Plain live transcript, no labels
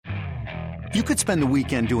You could spend the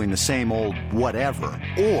weekend doing the same old whatever,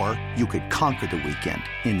 or you could conquer the weekend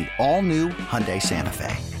in the all-new Hyundai Santa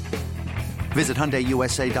Fe. Visit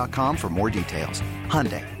HyundaiUSA.com for more details.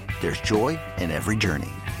 Hyundai, there's joy in every journey.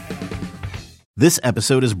 This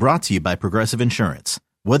episode is brought to you by Progressive Insurance.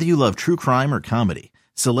 Whether you love true crime or comedy,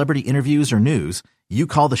 celebrity interviews or news, you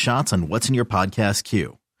call the shots on what's in your podcast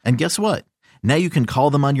queue. And guess what? Now you can call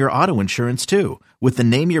them on your auto insurance too with the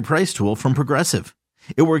Name Your Price tool from Progressive.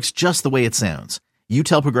 It works just the way it sounds. You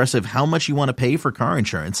tell Progressive how much you want to pay for car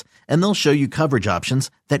insurance, and they'll show you coverage options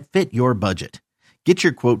that fit your budget. Get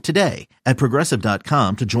your quote today at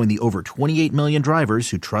Progressive.com to join the over 28 million drivers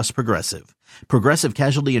who trust Progressive. Progressive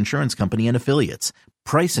Casualty Insurance Company and Affiliates.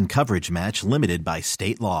 Price and coverage match limited by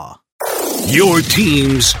state law. Your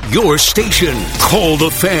teams, your station. Call the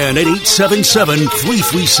Fan at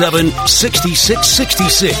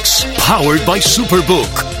 877-337-6666. Powered by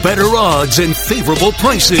Superbook. Better odds and favorable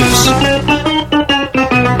prices.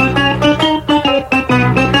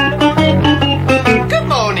 Good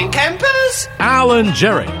morning, campers. Alan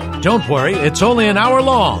Jerry. Don't worry, it's only an hour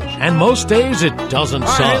long, and most days it doesn't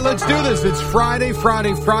suck. All right, let's do this. It's Friday,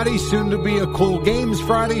 soon to be a Cool Games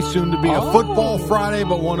Friday, soon to be a Football Friday,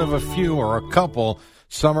 but one of a few or a couple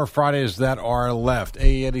summer Fridays that are left.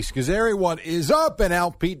 Hey, Eddie Schizzeri, what is up? And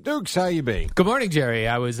Al Pete Dukes, how you be? Good morning, Jerry.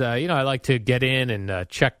 I was, I like to get in and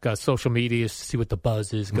check social media to see what the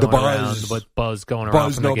buzz is going around. What buzz going around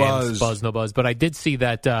Buzz, from no the games. buzz. Buzz, no buzz. But I did see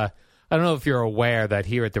that, I don't know if you're aware that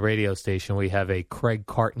here at the radio station we have a Craig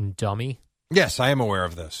Carton dummy. Yes, I am aware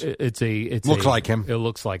of this. Looks like him. It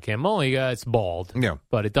looks like him. Only it's bald. Yeah.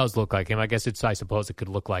 But it does look like him. I guess I suppose it could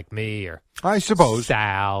look like me or I suppose.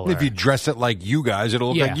 Sal. If you dress it like you guys,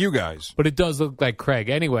 it'll look like you guys. But it does look like Craig.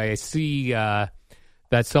 Anyway, I see that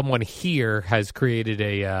someone here has created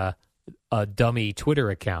a dummy Twitter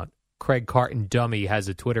account. Craig Carton Dummy has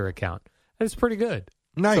a Twitter account. And it's pretty good.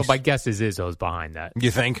 Nice. So my guess is Izzo's behind that.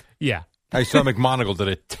 You think? Yeah. I saw McMonagle did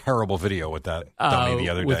a terrible video with that dummy the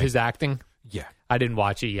other day. With his acting? Yeah. I didn't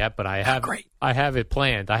watch it yet, but I have. Great. I have it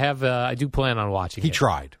planned. I do plan on watching it. He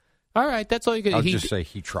tried. All right, that's all you can. I'll just say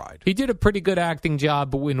he tried. He did a pretty good acting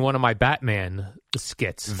job in one of my Batman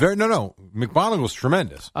skits. No. McMonagle's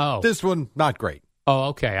tremendous. Oh. This one, not great. Oh,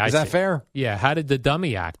 okay. Is that fair? Yeah. How did the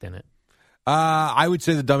dummy act in it? I would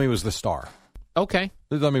say the dummy was the star. Okay.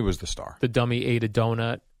 The dummy was the star. The dummy ate a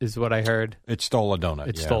donut, is what I heard. It stole a donut.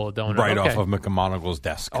 It stole a donut. Right okay. off of McMonagle's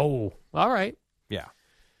desk. Oh, all right. Yeah.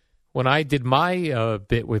 When I did my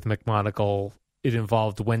bit with McMonagle, it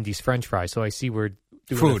involved Wendy's French fries. So I see we're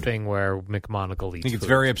doing a thing where McMonagle eats I think it's food.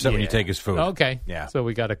 very upset when you take his food. Okay. Yeah. So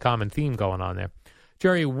we got a common theme going on there.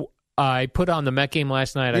 Jerry, I put on the Met game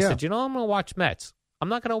last night. I said, I'm going to watch Mets. I'm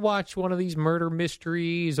not going to watch one of these murder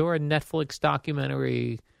mysteries or a Netflix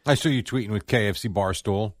documentary. I saw you tweeting with KFC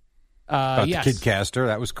Barstool about yes. the Kidcaster.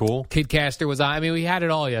 That was cool. Kidcaster was on. I mean, we had it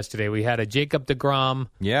all yesterday. We had a Jacob deGrom.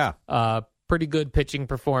 Yeah. Pretty good pitching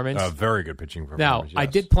performance. Very good pitching performance. Now, yes. I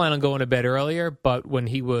did plan on going to bed earlier, but when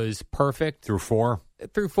he was perfect. Through four,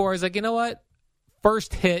 I was like, you know what?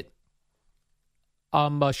 First hit,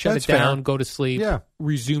 shut That's it down, fair. go to sleep,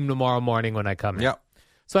 resume tomorrow morning when I come in. Yeah.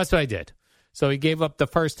 So that's what I did. So he gave up the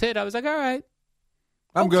first hit. I was like, all right.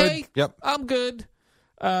 I'm okay, good. Yep. I'm good.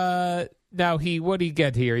 Now, what did he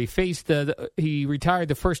get here? He faced he retired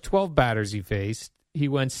the first 12 batters he faced. He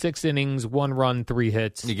went 6 innings, 1 run, 3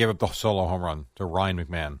 hits. He gave up the solo home run to Ryan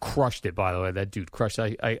McMahon. Crushed it, by the way. That dude crushed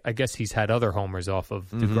it. I guess he's had other homers off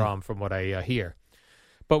of deGrom from what I hear.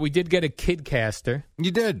 But we did get a Kidcaster.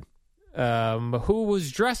 You did. Who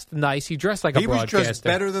was dressed nice. He dressed like a broadcaster. He was dressed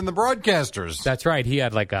better than the broadcasters. That's right. He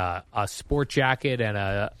had like a sport jacket and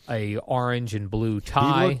a orange and blue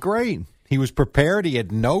tie. He looked great. He was prepared. He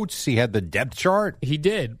had notes. He had the depth chart. He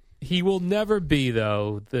did. He will never be,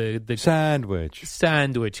 though, the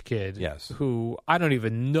sandwich kid. Yes. Who I don't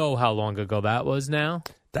even know how long ago that was now.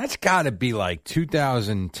 That's got to be like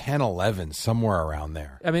 2010, 11, somewhere around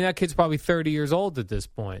there. I mean, that kid's probably 30 years old at this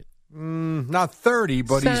point. Not 30,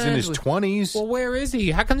 but he's in his 20s. Well, where is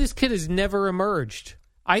he? How come this kid has never emerged?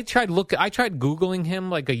 I tried Googling him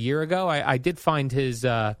like a year ago. I did find his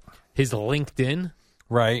LinkedIn.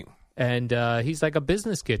 Right. And he's like a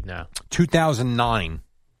business kid now. 2009.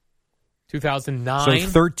 2009? So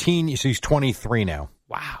 13, so he's 23 now.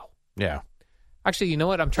 Wow. Yeah. Actually, you know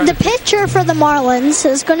what? I'm trying The pitcher for the Marlins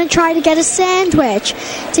is going to try to get a sandwich.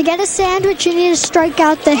 To get a sandwich, you need to strike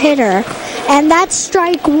out the hitter. And that's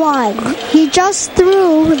strike 1. He just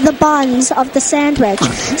threw the buns of the sandwich.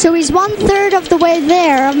 So he's 1/3 of the way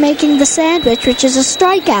there of making the sandwich, which is a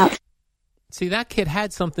strikeout. See, that kid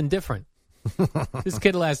had something different. This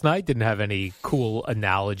kid last night didn't have any cool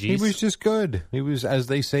analogies. He was just good. He was, as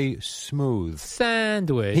they say, smooth.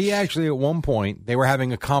 Sandwich. He actually, at one point, they were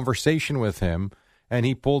having a conversation with him, and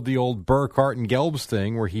he pulled the old Burkhart and Gelbs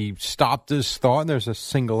thing where he stopped his thought, and there's a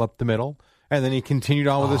single up the middle, and then he continued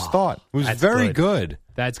on with his thought. It was very good.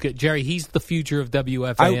 That's good. Jerry, he's the future of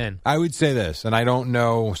WFAN. I would say this, and I don't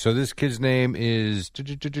know. So this kid's name is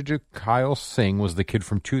Kyle Singh, was the kid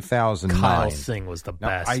from 2009. Kyle Singh was the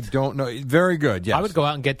best. Now, I don't know. Very good, yes. I would go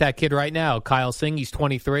out and get that kid right now. Kyle Singh, he's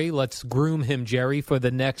 23. Let's groom him, Jerry, for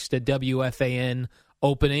the next WFAN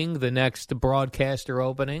opening, the next broadcaster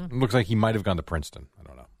opening. It looks like he might have gone to Princeton. I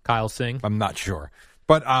don't know. Kyle Singh? I'm not sure.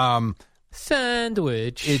 But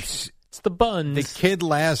Sandwich. It's the buns. The kid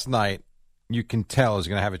last night, you can tell, is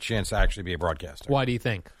going to have a chance to actually be a broadcaster. Why do you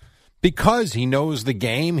think? Because he knows the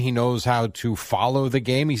game. He knows how to follow the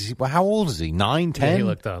game. How old is he? 9, 10? Yeah, he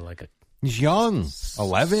looked like a... He's young.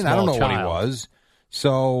 11? I don't know what he was.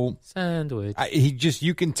 So... Sandwich.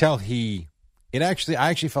 You can tell I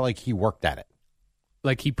actually felt like he worked at it.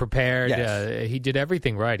 Like he prepared. Yes. He did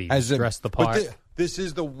everything right. He dressed the part. But this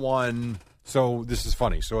is the one... So this is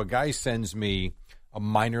funny. So a guy sends me a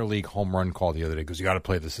minor league home run call the other day. He goes, you got to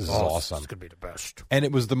play this. This is awesome. This is going to be the best. And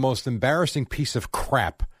it was the most embarrassing piece of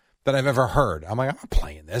crap that I've ever heard. I'm like, I'm not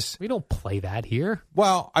playing this. We don't play that here.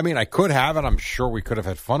 Well, I mean, I could have, and I'm sure we could have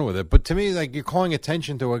had fun with it. But to me, like, you're calling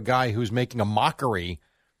attention to a guy who's making a mockery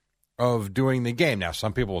of doing the game. Now,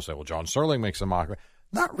 some people will say, well, John Sterling makes a mockery.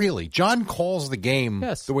 Not really. John calls the game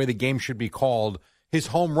the way the game should be called. His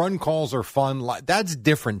home run calls are fun. That's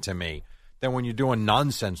different to me than when you're doing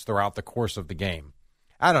nonsense throughout the course of the game.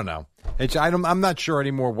 I don't know. I'm not sure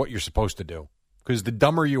anymore what you're supposed to do, because the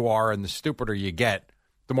dumber you are and the stupider you get,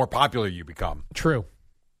 the more popular you become. True.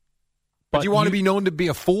 But do you want to be known to be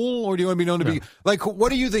a fool, or do you want to be known to be like? What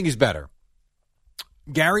do you think is better?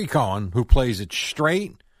 Gary Cohen, who plays it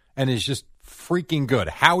straight and is just freaking good.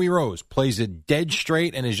 Howie Rose plays it dead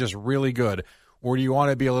straight and is just really good. Or do you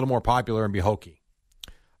want to be a little more popular and be hokey?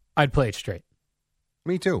 I'd play it straight.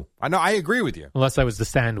 Me too. I know. I agree with you. Unless I was the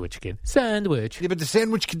sandwich kid. Sandwich. Yeah, but the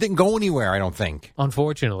sandwich kid didn't go anywhere, I don't think.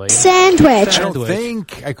 Unfortunately. Sandwich. I don't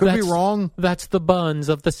think. I could be wrong. That's the buns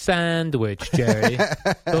of the sandwich, Jerry.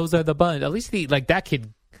 Those are the buns. At least that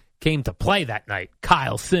kid came to play that night.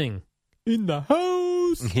 Kyle Singh. In the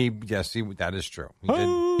house. That is true.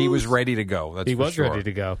 He was ready to go. That's he for was sure. ready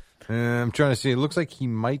to go. I'm trying to see. It looks like he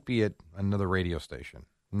might be at another radio station.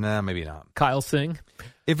 Nah, maybe not. Kyle Singh?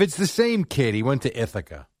 If it's the same kid, he went to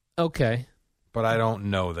Ithaca. Okay. But I don't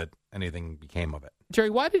know that anything became of it. Jerry,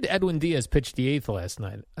 why did Edwin Diaz pitch the eighth last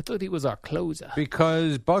night? I thought he was our closer.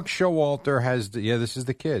 Because Buck Showalter has... this is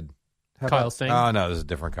the kid. Kyle Singh? Oh, no, this is a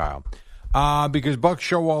different Kyle. Because Buck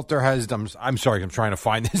Showalter has... I'm sorry, I'm trying to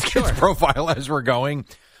find this kid's profile as we're going.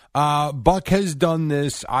 Buck has done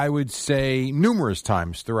this, I would say, numerous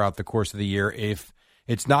times throughout the course of the year. If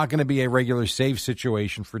it's not going to be a regular save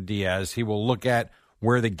situation for Diaz, he will look at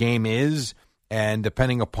where the game is, and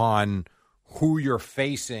depending upon who you're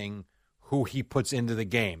facing, who he puts into the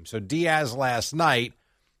game. So Diaz last night,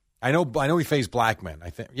 I know he faced Blackman, I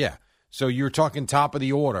think. Yeah. So you're talking top of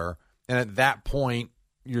the order, and at that point,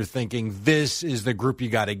 you're thinking this is the group you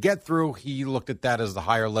got to get through. He looked at that as the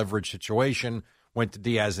higher leverage situation, went to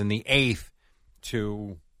Diaz in the eighth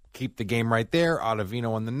to keep the game right there.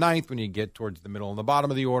 Ottavino in the ninth when you get towards the middle and the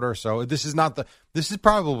bottom of the order. So this is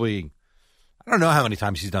probably, I don't know how many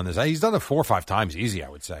times he's done this. He's done it 4 or 5 times easy, I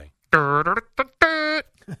would say.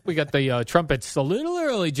 We got the trumpets a little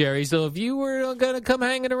early, Jerry. So if you were going to come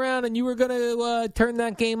hanging around and you were going to turn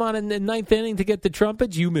that game on in the ninth inning to get the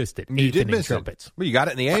trumpets, you missed it. You did miss trumpets. It. Well, you got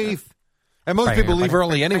it in the eighth. And most people leave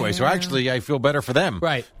early anyway, so actually I feel better for them.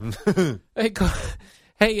 Right.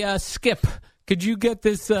 Hey, Skip, could you get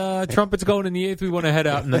this trumpets going in the eighth? We want to head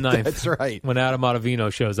out in the ninth. That's right. When Adam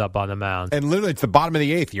Ottavino shows up on the mound. And literally, it's the bottom of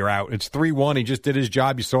the eighth. You're out. It's 3-1. He just did his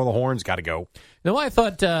job. You saw the horns. Got to go. No, I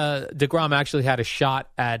thought DeGrom actually had a shot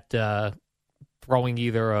at throwing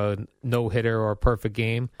either a no-hitter or a perfect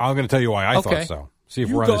game. I'm going to tell you why I thought so. See if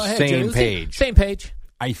we're on the same page. Same page.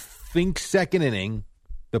 I think second inning,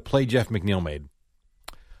 the play Jeff McNeil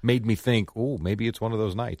made me think, oh, maybe it's one of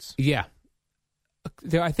those nights. Yeah.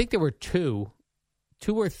 I think there were two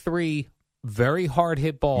or three very hard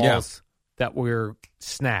hit balls that were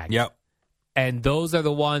snagged. Yep. And those are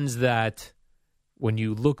the ones that when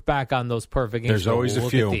you look back on those perfect games, there's always a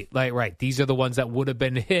few. Right. These are the ones that would have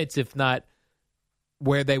been hits, if not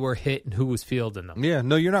where they were hit and who was fielding them. Yeah,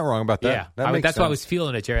 no, you're not wrong about that. Yeah, that's why I was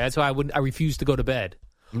feeling it, Jerry. That's why I refused to go to bed.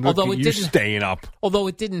 Although you're staying up. Although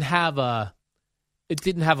it didn't have a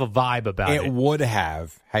vibe about it. It would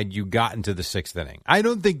have had you gotten to the sixth inning. I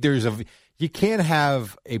don't think there's you can't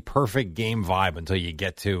have a perfect game vibe until you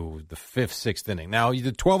get to the 5th, 6th inning. Now,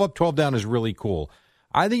 the 12 up, 12 down is really cool.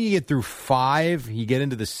 I think you get through 5, you get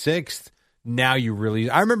into the 6th, now you really...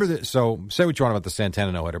 I remember that. So, say what you want about the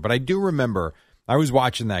Santana no-hitter, but I do remember I was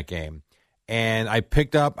watching that game, and I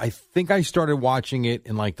picked up... I think I started watching it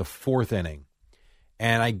in like the 4th inning,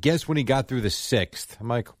 and I guess when he got through the 6th, I'm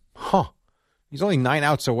like, he's only 9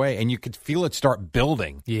 outs away, and you could feel it start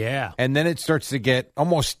building. Yeah. And then it starts to get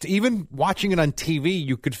almost, even watching it on TV,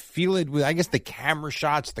 you could feel it with, I guess, the camera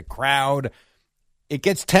shots, the crowd. It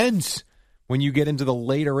gets tense when you get into the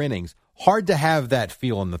later innings. Hard to have that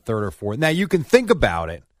feel in the 3rd or 4th. Now, you can think about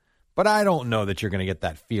it, but I don't know that you're going to get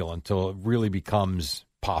that feel until it really becomes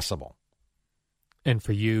possible. And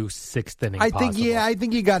for you, 6th inning I possible.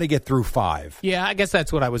 think you got to get through 5. Yeah, I guess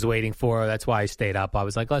that's what I was waiting for. That's why I stayed up. I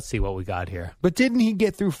was like, let's see what we got here. But didn't he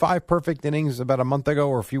get through 5 perfect innings about a month ago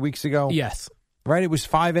or a few weeks ago? Yes. Right? It was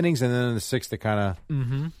 5 innings, and then in the 6th, it kind of...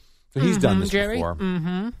 Mm-hmm. So he's done this Jerry? before.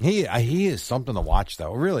 Mm-hmm. He is something to watch,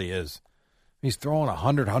 though. It really is. He's throwing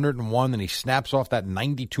 100, 101, and he snaps off that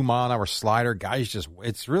 92-mile-an-hour slider. Guys just...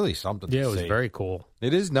 It's really something to see. Yeah, it was very cool.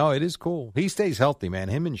 It is. No, it is cool. He stays healthy, man.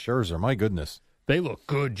 Him and Scherzer, my goodness. They look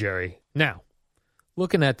good, Jerry. Now,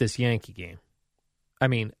 looking at this Yankee game, I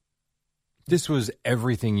mean... This was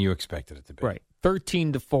everything you expected it to be. Right.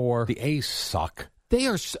 13-4. The A's suck. They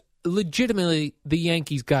are... Legitimately, the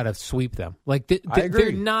Yankees got to sweep them. Like I agree.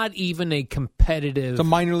 they're not even a competitive... It's a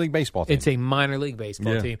minor league baseball team. It's a minor league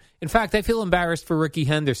baseball Yeah. team. In fact, I feel embarrassed for Ricky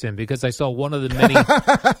Henderson because I saw one of the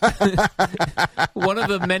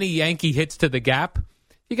many Yankee hits to the gap.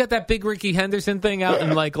 You got that big Ricky Henderson thing out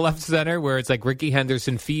in like left center where it's like Ricky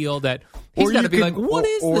Henderson Field. That he's got to be like, what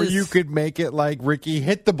is this? Or you could make it like Ricky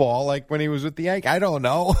hit the ball like when he was with the Yankees. I don't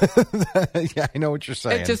know. Yeah, I know what you're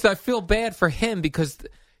saying. I feel bad for him because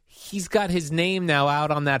he's got his name now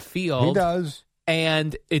out on that field. He does.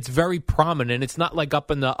 And it's very prominent. It's not like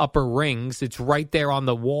up in the upper rings. It's right there on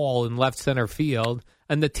the wall in left center field.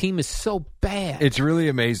 And the team is so bad. It's really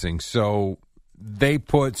amazing. So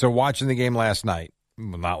watching the game last night.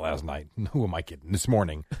 Well, not last night. Who am I kidding? This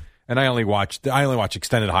morning. And I only watched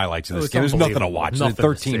extended highlights of this game. There's nothing to watch. It's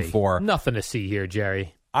 13-4. Nothing to see here,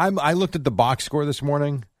 Jerry. I looked at the box score this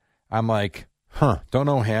morning. I'm like, don't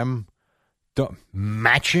know him.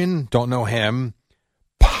 Machin, don't know him.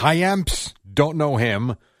 Piamps, don't know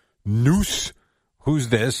him. Noose, who's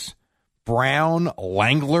this? Brown,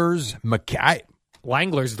 Langlers, McKay.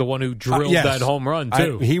 Langler's the one who drilled yes. that home run,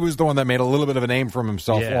 too. He was the one that made a little bit of a name for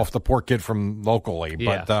himself Yeah. off the poor kid from locally.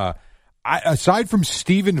 Yeah. But aside from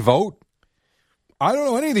Stephen Vogt, I don't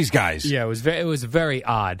know any of these guys. Yeah, it was very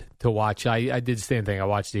odd to watch. I did the same thing. I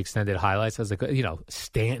watched the extended highlights. I was like,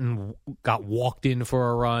 Stanton got walked in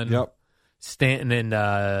for a run. Yep. Stanton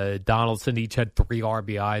and Donaldson each had 3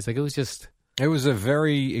 RBIs. Like, it was just... It was a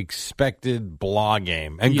very expected blah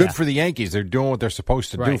game. And Yeah. good for the Yankees. They're doing what they're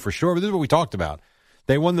supposed to do, Right. for sure. But this is what we talked about.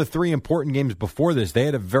 They won the 3 important games before this. They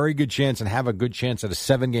had a very good chance and have a good chance at a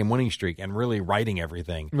 7-game winning streak and really righting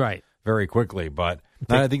everything Right. very quickly. But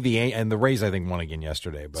I think the Rays, I think, won again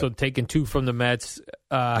yesterday. But, So taking 2 from the Mets.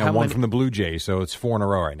 and 1 from the Blue Jays. So it's 4 in a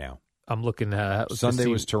row right now. I'm looking Sunday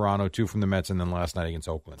was Toronto, 2 from the Mets, and then last night against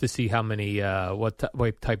Oakland. to see how many what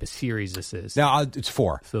type of series this is. Now, it's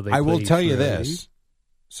 4. So they I will play tell you 3. this.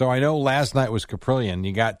 So I know last night was Caprillion.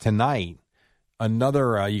 You got tonight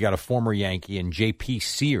another, you got a former Yankee and J.P.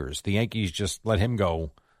 Sears. The Yankees just let him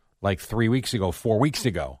go like 4 weeks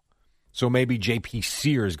ago. So maybe J.P.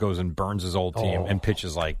 Sears goes and burns his old team and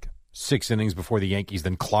pitches like 6 innings before the Yankees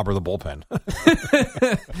then clobber the bullpen.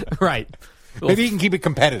 Right. Maybe he can keep it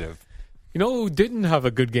competitive. You know who didn't have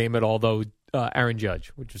a good game at all, though? Aaron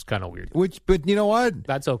Judge, which is kind of weird. But you know what?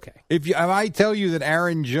 That's okay. If I tell you that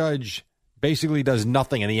Aaron Judge basically does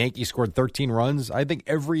nothing and the Yankees scored 13 runs, I think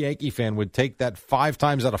every Yankee fan would take that 5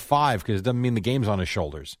 times out of 5 because it doesn't mean the game's on his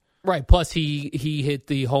shoulders. Right. Plus, he hit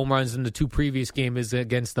the home runs in the 2 previous games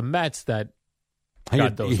against the Mets that He got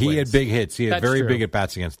had, those he wins. had big hits. He had That's very true. big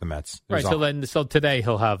at-bats against the Mets. Right. So today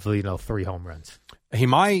he'll have 3 home runs. He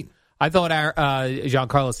might. I thought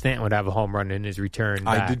Giancarlo Stanton would have a home run in his return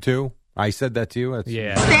back. I did too. I said that to you. That's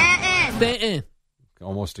Stanton.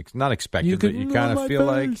 almost not expected, You but could you rub kind my of feel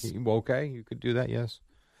like, face. okay, you could do that, yes.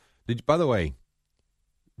 By the way,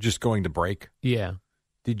 just going to break, Yeah.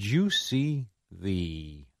 did you see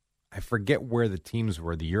I forget where the teams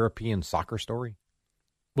were, the European soccer story?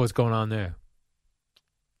 What's going on there?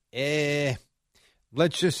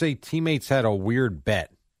 Let's just say teammates had a weird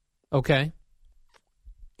bet, Okay.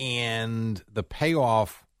 and the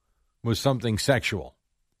payoff was something sexual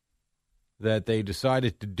that they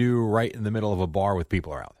decided to do right in the middle of a bar with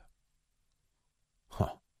people around.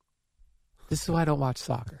 This is why I don't watch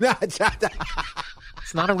soccer. It's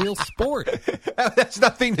not a real sport. That's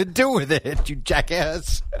nothing to do with it, you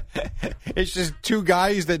jackass. It's just two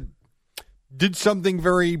guys that did something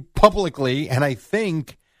very publicly, and I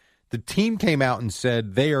think the team came out and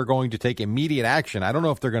said they are going to take immediate action. I don't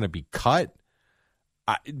know if they're going to be cut.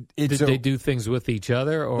 Did they do things with each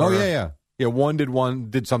other? Or? Oh, yeah. One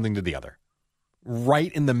did something to the other.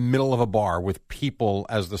 Right in the middle of a bar with people,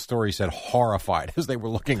 as the story said, horrified as they were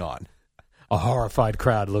looking on. A horrified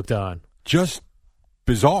crowd looked on. Just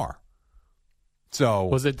bizarre. So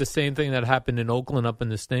was it the same thing that happened in Oakland up in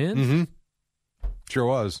the stands? Mm-hmm. Sure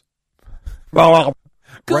was.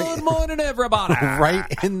 Good morning, everybody.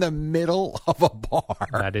 Right in the middle of a bar.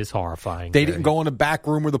 That is horrifying. They didn't go in the back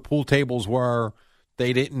room where the pool tables were.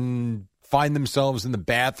 They didn't find themselves in the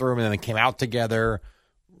bathroom, and then they came out together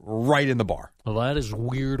right in the bar. Well, that is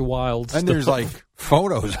weird, wild stuff. And there's like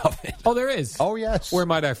photos of it. Oh, there is? Oh, yes. Where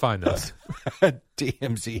might I find those?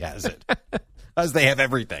 TMZ has it. As they have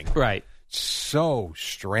everything. Right. So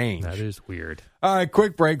strange. That is weird. All right,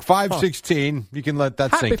 quick break. 5:16. You can let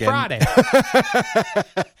that sink in. Happy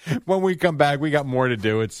Friday. When we come back, we got more to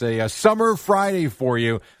do. It's a summer Friday for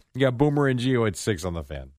you. You got Boomer and Gio at 6 on the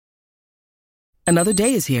Fan. Another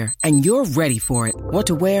day is here, and you're ready for it. What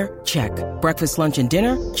to wear? Check. Breakfast, lunch, and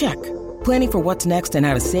dinner? Check. Planning for what's next and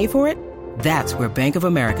how to save for it? That's where Bank of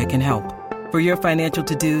America can help. For your financial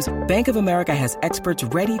to-dos, Bank of America has experts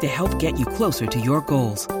ready to help get you closer to your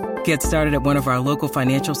goals. Get started at one of our local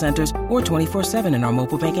financial centers or 24/7 in our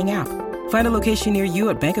mobile banking app. Find a location near you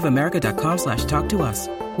at bankofamerica.com/talktous.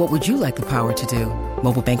 What would you like the power to do?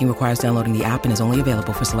 Mobile banking requires downloading the app and is only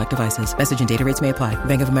available for select devices. Message and data rates may apply.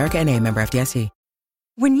 Bank of America N.A., member FDIC.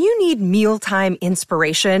 When you need mealtime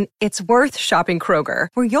inspiration, it's worth shopping Kroger,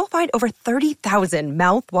 where you'll find over 30,000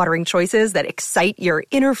 mouth-watering choices that excite your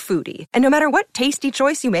inner foodie. And no matter what tasty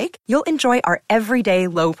choice you make, you'll enjoy our everyday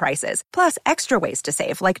low prices, plus extra ways to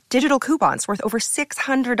save, like digital coupons worth over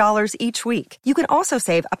 $600 each week. You can also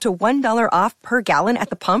save up to $1 off per gallon at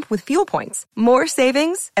the pump with fuel points. More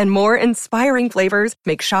savings and more inspiring flavors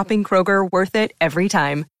make shopping Kroger worth it every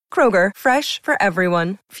time. Kroger, fresh for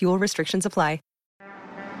everyone. Fuel restrictions apply.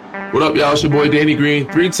 What up, y'all? It's your boy Danny Green,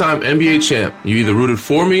 3-time NBA champ. You either rooted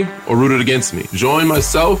for me or rooted against me. Join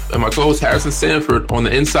myself and my co-host Harrison Sanford on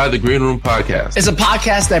the Inside the Green Room podcast. It's a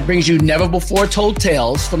podcast that brings you never-before-told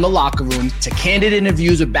tales from the locker room to candid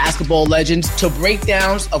interviews with basketball legends to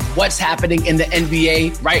breakdowns of what's happening in the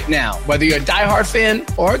NBA right now. Whether you're a diehard fan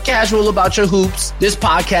or casual about your hoops, this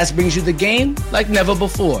podcast brings you the game like never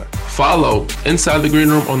before. Follow Inside the Green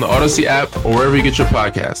Room on the Odyssey app or wherever you get your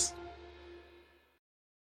podcasts.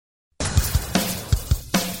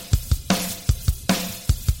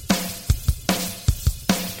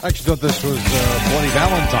 I actually thought this was Bloody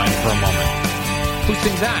Valentine for a moment. Who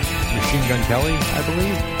sings that? Machine Gun Kelly, I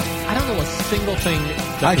believe. I don't know a single thing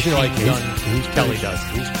that actually Machine Gun Kelly pretty, does.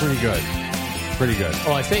 He's pretty good. Pretty good.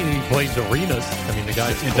 Oh, I think he plays arenas. I mean, the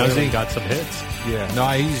guy's clearly got some hits. Yeah. No,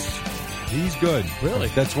 he's good. Really?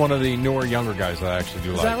 That's one of the newer, younger guys that I actually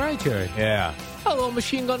do like. Is that right, Jerry? Yeah. Hello,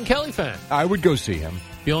 Machine Gun Kelly fan. I would go see him.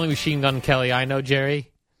 The only Machine Gun Kelly I know, Jerry,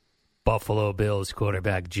 Buffalo Bills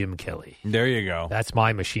quarterback Jim Kelly. There you go. That's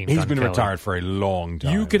my Machine Gun Kelly. He's been Kelly. retired for a long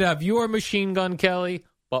time. You could have your Machine Gun Kelly,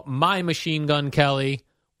 but my Machine Gun Kelly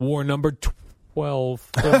wore number 12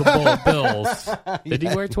 for the Bills. Did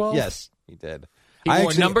he wear 12? Yes, he did. He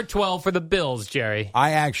wore number 12 for the Bills, Jerry.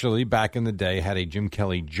 I actually, back in the day, had a Jim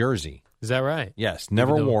Kelly jersey. Is that right? Yes,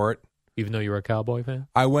 never wore it. Even though you were a Cowboy fan?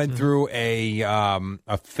 I went through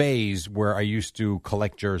a phase where I used to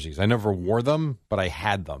collect jerseys. I never wore them, but I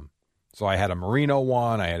had them. So I had a Marino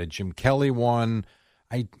one. I had a Jim Kelly one.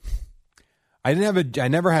 I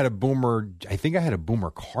never had a Boomer. I think I had a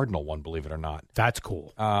Boomer Cardinal one. Believe it or not. That's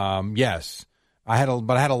cool. Yes, I had a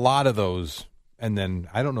lot of those. And then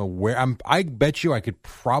I don't know where. I bet you I could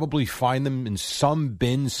probably find them in some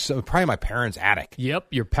bins. Probably my parents' attic. Yep,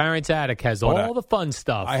 your parents' attic has all the fun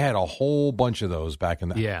stuff. I had a whole bunch of those back in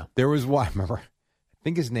the. Yeah, there was one. I remember. I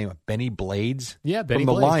think his name Benny Blades. Yeah, Benny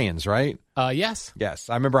from the Blades. Lions, right? Yes. Yes.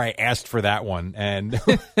 I remember I asked for that one. And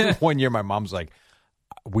one year my mom's like,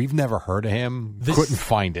 we've never heard of him. Couldn't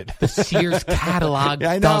find it. The Sears catalog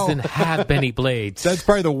doesn't have Benny Blades. That's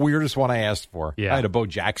probably the weirdest one I asked for. Yeah. I had a Bo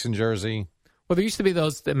Jackson jersey. Well, there used to be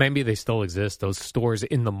those, maybe they still exist, those stores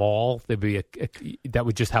in the mall. There'd be that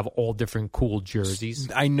would just have all different cool jerseys.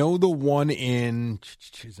 I know the one in,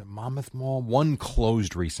 is it Monmouth Mall? One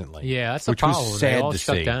closed recently. Yeah, that's the which problem. was sad they all to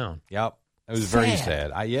shut see. down. Yep. It was very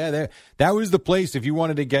sad. That was the place. If you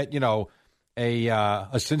wanted to get,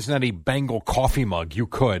 a Cincinnati Bengal coffee mug, you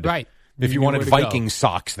could. Right. If you knew wanted where to Viking go.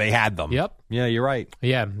 socks, they had them. Yep. Yeah, you're right.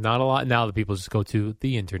 Yeah, not a lot now that people just go to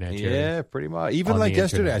the internet. Jerry. Yeah, pretty much. Even On like the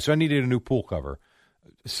yesterday, internet. so I needed a new pool cover.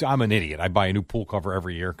 So I'm an idiot. I buy a new pool cover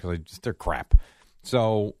every year because they're crap.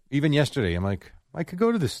 So even yesterday, I'm like, I could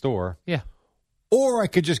go to the store. Yeah. Or I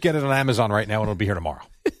could just get it on Amazon right now and it'll be here tomorrow.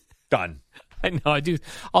 Done. I know. I do.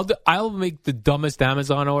 I'll make the dumbest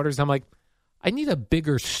Amazon orders. I'm like, I need a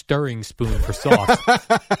bigger stirring spoon for sauce.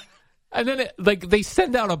 And then they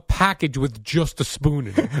send out a package with just a spoon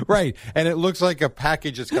in it. Right. And it looks like a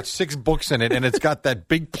package that's got 6 books in it and it's got that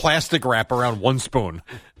big plastic wrap around one spoon.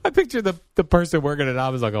 I picture the person working at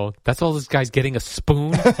Amazon going, that's all this guy's getting, a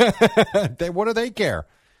spoon? What do they care?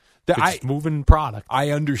 It's moving product.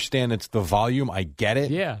 I understand it's the volume. I get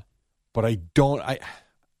it. Yeah. But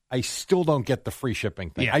I still don't get the free shipping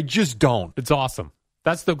thing. Yeah. I just don't. It's awesome.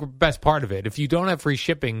 That's the best part of it. If you don't have free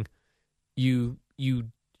shipping, you're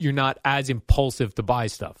not as impulsive to buy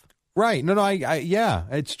stuff. Right. No, yeah,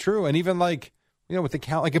 it's true. And even with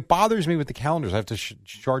the like it bothers me with the calendars. I have to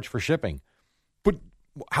charge for shipping. But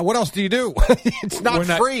what else do you do? It's not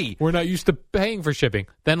free. We're not used to paying for shipping.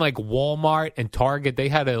 Then like Walmart and Target, they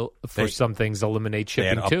had to, for some things, eliminate shipping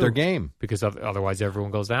had to up too. their game. Because otherwise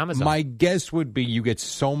everyone goes to Amazon. My guess would be you get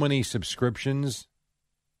so many subscriptions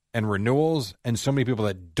and renewals and so many people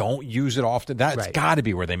that don't use it often. That's got to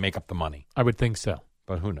be where they make up the money. I would think so.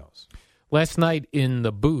 But who knows? Last night in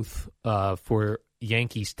the booth for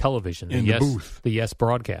Yankees television, the Yes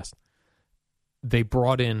broadcast, they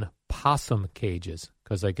brought in possum cages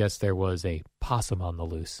because I guess there was a possum on the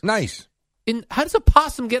loose. Nice. How does a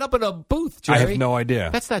possum get up in a booth, Jerry? I have no idea.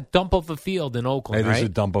 That's that dump of a field in Oakland, It right? is a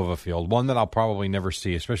dump of a field. One that I'll probably never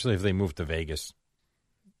see, especially if they move to Vegas.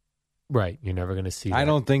 Right. You're never going to see that. I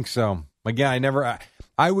don't think so. Again,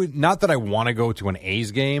 I would, not that I want to go to an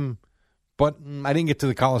A's game, but I didn't get to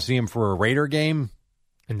the Coliseum for a Raider game.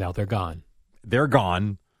 And now they're gone. They're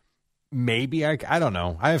gone. Maybe, I don't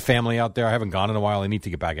know. I have family out there. I haven't gone in a while. I need to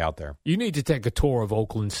get back out there. You need to take a tour of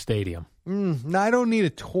Oakland Stadium. No, I don't need a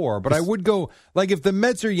tour, but I would go, like if the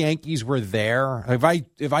Mets or Yankees were there,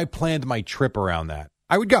 if I planned my trip around that,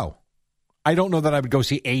 I would go. I don't know that I would go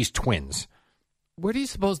see A's Twins. Where do you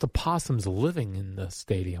suppose the possum's living in the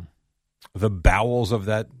stadium? The bowels of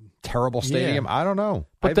that terrible stadium? Yeah. I don't know.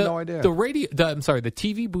 But I have no idea. The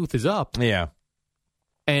TV booth is up. Yeah.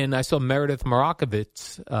 And I saw Meredith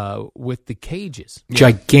Marakovitz with the cages. Yeah.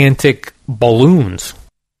 Gigantic balloons.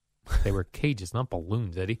 They were cages, not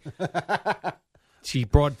balloons, Eddie. She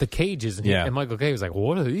brought the cages, and Michael Kay was like,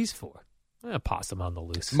 what are these for? Possum on the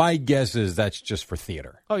loose. My guess is that's just for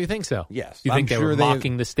theater. Oh, you think so? Yes. You think they were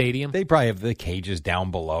mocking the stadium? They probably have the cages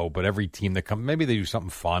down below, but every team that comes, maybe they do something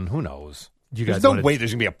fun. Who knows? There's no way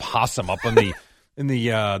there's going to be a possum up in the in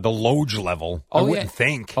the loge level. I wouldn't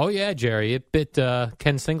think. Oh, yeah, Jerry. It bit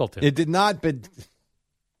Ken Singleton. It did not, but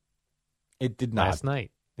it did not. Last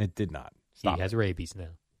night. It did not. Stop. He has rabies now.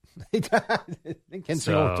 Ken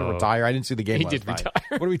Singleton retire. I didn't see the game last night.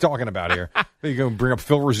 Retire. What are we talking about here? Are you going to bring up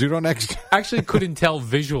Phil Rizzuto next? I actually couldn't tell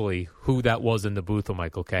visually who that was in the booth with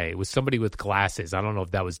Michael Kay. It was somebody with glasses. I don't know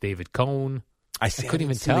if that was David Cohn. I couldn't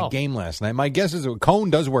even tell the game last night. My guess is Cohn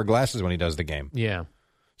does wear glasses when he does the game. Yeah.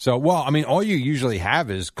 So, all you usually have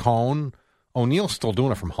is Cohn. O'Neill's still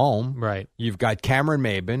doing it from home. Right. You've got Cameron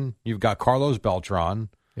Maben. You've got Carlos Beltran.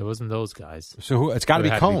 It wasn't those guys. So it's got to be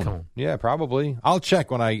Cohn. Yeah, probably. I'll check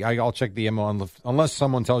when I'll check the email unless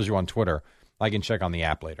someone tells you on Twitter. I can check on the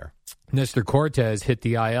app later. Nestor Cortez hit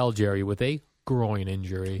the IL, Jerry, with a groin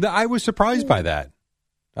injury. I was surprised by that.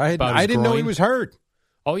 I didn't know he was hurt.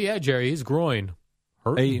 Oh yeah, Jerry, his groin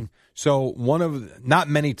hurt. So not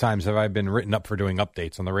many times have I been written up for doing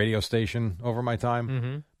updates on the radio station over my time.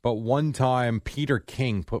 Mm-hmm. But one time, Peter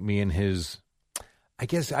King put me in his. I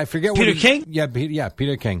guess I forget Peter King? Yeah,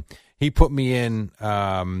 Peter King. He put me in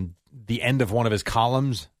the end of one of his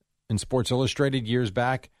columns in Sports Illustrated years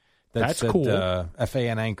back. That's cool.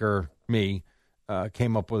 FAN anchor created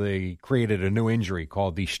a new injury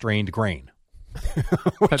called the strained grain.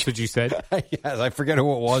 That's what you said? Yes, I forget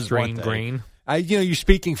who it was. Strained grain. You're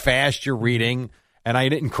speaking fast, you're reading, and I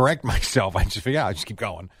didn't correct myself. I just figured, I just keep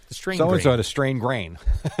going. The strained So-and-so grain. had a strained grain.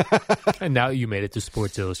 And now you made it to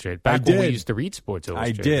Sports Illustrated. Back when we used to read Sports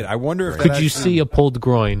Illustrated. I did. I wonder if Could you see a pulled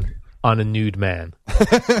groin on a nude man?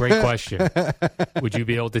 Great question. Would you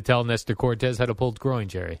be able to tell Nestor Cortez had a pulled groin,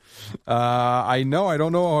 Jerry? I know. I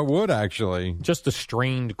don't know. I would, actually. Just a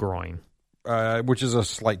strained groin. Which is a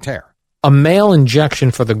slight tear. A male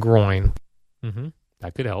injection for the groin. Mm-hmm.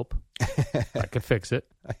 That could help. That could fix it.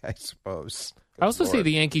 I suppose. I also see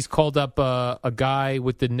the Yankees called up a guy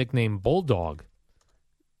with the nickname Bulldog.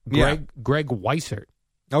 Greg Weissert.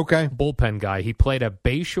 Okay. Bullpen guy. He played at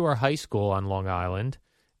Bayshore High School on Long Island.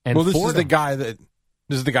 And well, this is Fordham.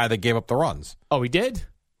 the guy that gave up the runs. Oh, he did?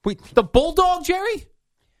 The Bulldog, Jerry?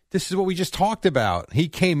 This is what we just talked about. He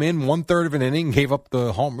came in 1/3 of an inning, gave up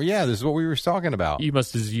the home. Yeah, this is what we were talking about. You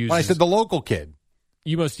must have used. When I said the local kid.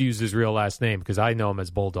 You must use his real last name because I know him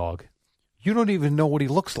as Bulldog. You don't even know what he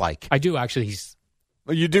looks like. I do actually. He's.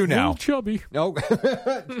 Well, you do now. Little chubby. No,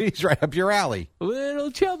 he's right up your alley. Little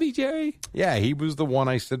chubby, Jerry. Yeah, he was the one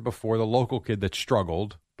I said before, the local kid that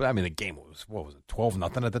struggled. But I mean, the game was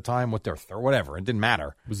 12-0 at the time. What their whatever. It didn't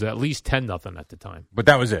matter. It was at least 10-0 at the time. But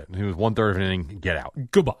that was it. He was 1/3 of an inning. Get out.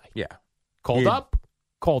 Goodbye. Yeah. Called up,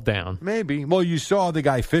 called down. Maybe. Well, you saw the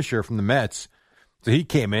guy Fisher from the Mets. So he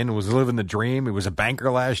came in and was living the dream. He was a banker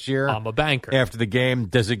last year. I'm a banker. After the game,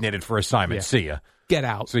 designated for assignment. Yeah. See ya. Get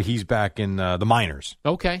out. So he's back in the minors.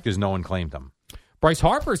 Okay. Because no one claimed him. Bryce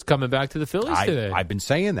Harper's coming back to the Phillies today. I've been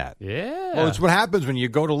saying that. Yeah. Well, it's what happens when you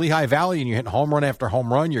go to Lehigh Valley and you're hitting home run after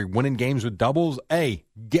home run. You're winning games with doubles. Hey,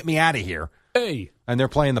 get me out of here. Hey. And they're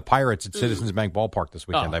playing the Pirates at Citizens Bank Ballpark this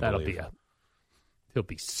weekend, I believe. He'll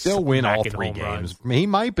be They'll win all 3 games. Runs. He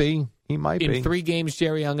might be. In 3 games,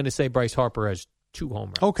 Jerry, I'm going to say Bryce Harper has 2 home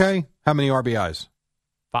runs. Okay. How many RBIs?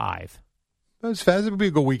 5. That's fast. It would be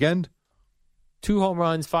a good weekend. 2 home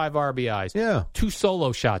runs, 5 RBIs. Yeah. 2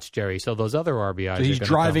 solo shots, Jerry. So those other RBIs. So he's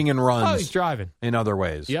driving and runs. Oh, he's driving. In other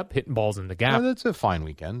ways. Yep, hitting balls in the gap. Oh, that's a fine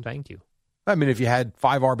weekend. Thank you. I mean, if you had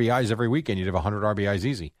 5 RBIs every weekend, you'd have 100 RBIs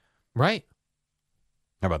easy. Right.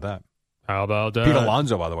 How about that? How about that? Pete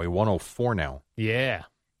Alonso, by the way, 104 now. Yeah.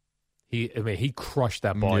 He crushed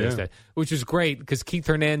that ball yesterday, which was great because Keith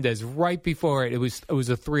Hernandez, right before it was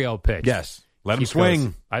a 3-0 pitch. Yes. Let him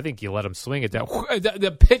swing. I think you let him swing it.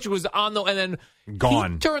 The pitch was on and then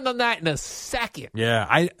gone. He turned on that in a second. Yeah,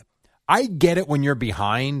 I get it when you're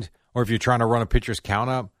behind or if you're trying to run a pitcher's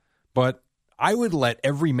count up, but I would let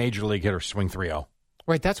every major league hitter swing 3-0.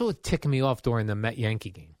 Right, that's what was ticking me off during the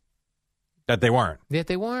Met-Yankee game. That they weren't. Yeah,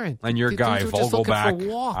 they weren't. And your guy,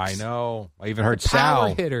 Vogelback. I know. I even heard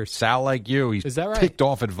Sal. Hitters. Sal like you. He's Is that right? ticked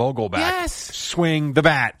off at Vogelback. Yes. Swing the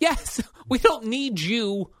bat. Yes. We don't need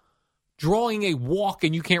you drawing a walk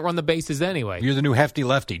and you can't run the bases anyway. You're the new hefty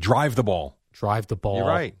lefty. Drive the ball. Drive the ball. You're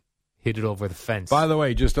right. Hit it over the fence. By the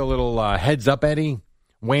way, just a little heads up, Eddie.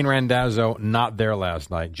 Wayne Randazzo not there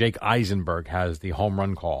last night. Jake Eisenberg has the home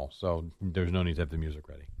run call, so there's no need to have the music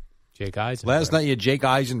ready. Jake Eisenberg. Last night you had Jake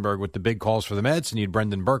Eisenberg with the big calls for the Mets, and you had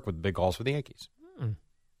Brendan Burke with the big calls for the Yankees. A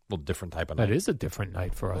little different type of night. That is a different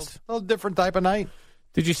night for us. A little different type of night.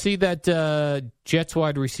 Did you see that Jets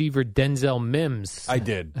wide receiver Denzel Mims? I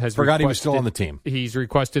did. Forgot he was still on the team. He's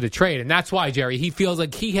requested a trade, and that's why, Jerry, he feels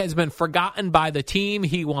like he has been forgotten by the team.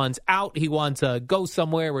 He wants out. He wants to go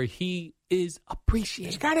somewhere where he is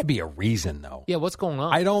appreciated. There's got to be a reason, though. Yeah, what's going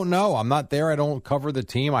on? I don't know. I'm not there. I don't cover the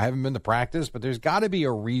team. I haven't been to practice, but there's got to be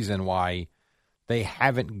a reason why they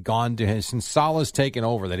haven't gone to him since Salah's taken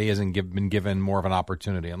over, that he hasn't been given more of an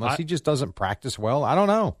opportunity. Unless he just doesn't practice well. I don't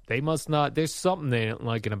know. They must not. There's something they ain't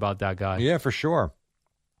liking about that guy. Yeah, for sure.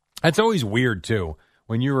 That's always weird, too.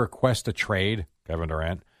 When you request a trade, Kevin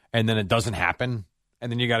Durant, and then it doesn't happen,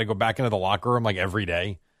 and then you got to go back into the locker room like every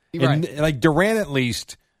day. Right. And, like Durant at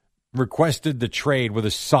least requested the trade with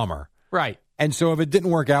a summer. Right. And so if it didn't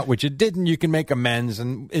work out, which it didn't, you can make amends.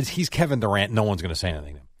 And he's Kevin Durant. No one's going to say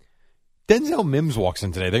anything to him. Denzel Mims walks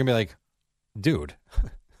in today. They're going to be like, dude,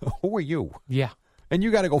 who are you? Yeah. And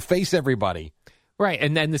you got to go face everybody. Right.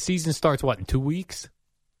 And then the season starts, what, in 2 weeks?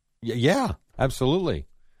 Yeah, absolutely.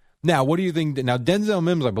 Now, what do you think? Now, Denzel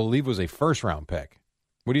Mims, I believe, was a first-round pick.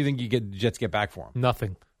 What do you think the Jets get back for him?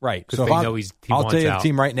 Nothing. Right. So they know he I'll wants tell you out. the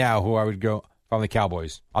team right now who I would go, if I'm the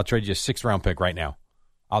Cowboys, I'll trade you a 6th-round pick right now.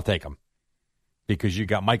 I'll take him. Because you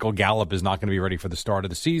got Michael Gallup is not going to be ready for the start of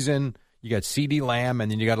the season. You got CeeDee Lamb,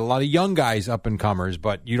 and then you got a lot of young guys, up-and-comers,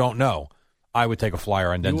 but you don't know. I would take a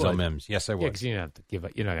flyer on Denzel Mims. Yes, I would. Yeah, 'cause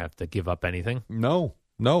you don't have to give up anything. No,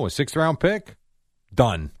 a 6th-round pick,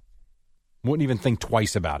 done. Wouldn't even think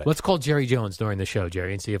twice about it. Let's call Jerry Jones during the show,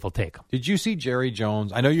 Jerry, and see if he'll take him. Did you see Jerry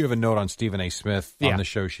Jones? I know you have a note on Stephen A. Smith on the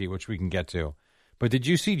show sheet, which we can get to. But did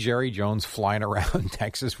you see Jerry Jones flying around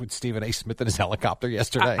Texas with Stephen A. Smith in his helicopter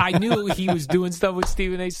yesterday? I knew he was doing stuff with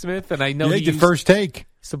Stephen A. Smith, and I know he did first take.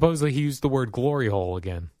 Supposedly he used the word glory hole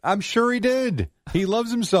again. I'm sure he did. He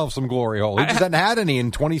loves himself some glory hole. He just hadn't had any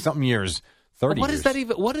in 20-something years, 30 What years. is that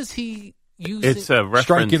even? What is he using? It's a reference.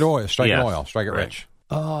 Strike it oil. Strike it oil. Strike it rich.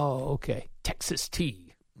 Oh, okay. Texas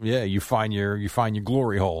tea. Yeah, you find your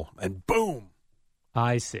glory hole, and boom.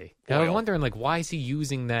 I see. I was wondering, why is he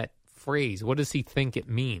using that phrase? What does he think it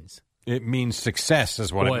means? It means success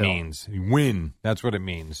is what Oil. it means. Win. That's what it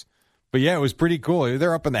means. But yeah, it was pretty cool.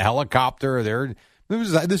 They're up in the helicopter.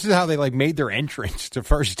 This is how they made their entrance to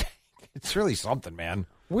first take. It's really something, man.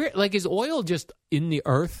 Where is oil just in the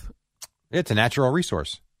earth? It's a natural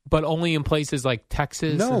resource. But only in places like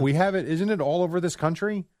Texas? No, we have it. Isn't it all over this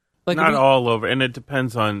country? Not all over, and it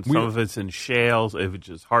depends on some of it's in shales. If it's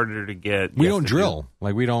just harder to get, we don't drill.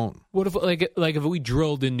 We don't. What if if we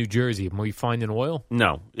drilled in New Jersey, are we finding oil?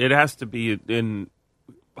 No, it has to be in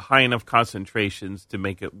high enough concentrations to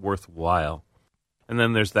make it worthwhile. And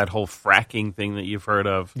then there's that whole fracking thing that you've heard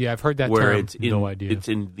of. Yeah, I've heard that where term. it's in, no idea. It's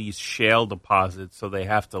in these shale deposits, so they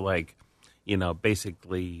have to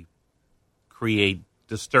basically create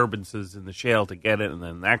disturbances in the shale to get it, and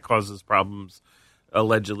then that causes problems,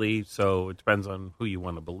 allegedly. So it depends on who you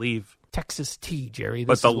want to believe. Texas tea, Jerry.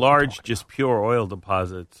 But the large, just pure oil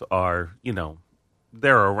deposits are,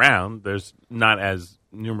 they're around. There's not as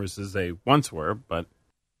numerous as they once were, but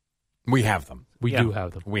we have them. We do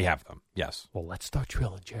have them. We have them, yes. Well, let's start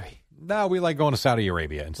drilling, Jerry. No, we like going to Saudi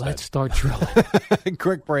Arabia instead. Let's start drilling.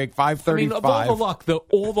 Quick break, 5:35. I mean, of all the luck,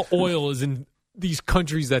 all the oil is in these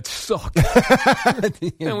countries that suck.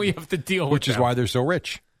 And we have to deal with it. Which is why they're so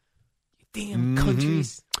rich. Damn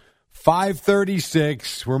countries.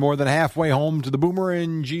 5:36. We're more than halfway home to the Boomer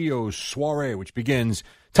and Gio soiree, which begins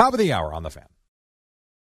top of the hour on the Fan.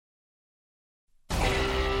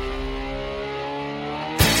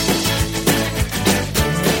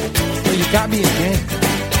 You got me again.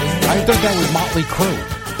 I thought that was Motley Crue.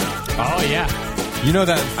 Oh, yeah. You know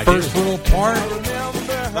that first little part?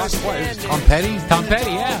 Tom Petty? Tom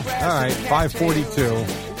Petty, yeah. All right,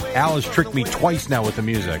 5:42. Al has tricked me twice now with the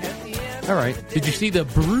music. All right. Did you see the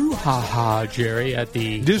brouhaha, Jerry, at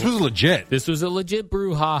the... This was legit. This was a legit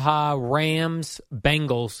brouhaha. Rams,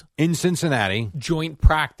 Bengals. In Cincinnati. Joint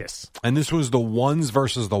practice. And this was the ones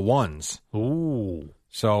versus the ones. Ooh.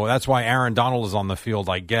 So that's why Aaron Donald is on the field,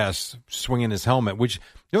 I guess, swinging his helmet, which,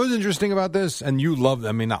 what's interesting about this, and you love,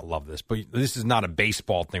 not love this, but this is not a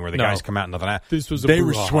baseball thing where the guys come out and nothing. This was they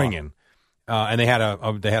were swinging, and they had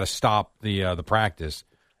to stop the practice,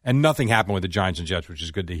 and nothing happened with the Giants and Jets, which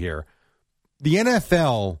is good to hear. The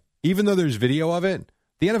NFL, even though there's video of it,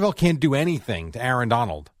 the NFL can't do anything to Aaron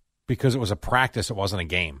Donald because it was a practice, it wasn't a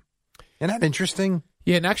game. Isn't that interesting?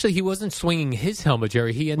 Yeah, and actually, he wasn't swinging his helmet,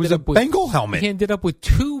 Jerry. He ended up with Bengal helmet. He ended up with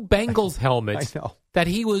two Bengals helmets. I know that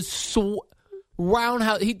he was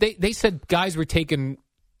roundhouse. They said guys were taking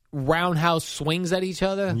roundhouse swings at each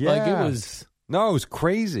other. Yeah. It was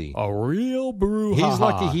crazy. A real brouhaha. He's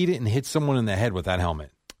lucky he didn't hit someone in the head with that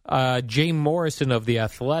helmet. Jay Morrison of The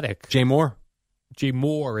Athletic. Jay Moore? Jay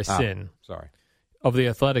Morrison. Sorry. Of The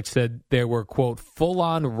Athletic said there were, quote,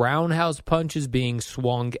 full-on roundhouse punches being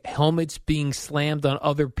swung, helmets being slammed on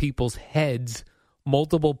other people's heads,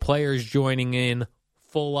 multiple players joining in,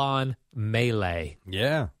 full-on melee.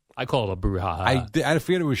 Yeah. I call it a brouhaha. I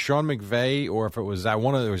forget it was Sean McVay or if it was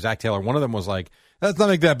Zach Taylor. One of them was like, let's not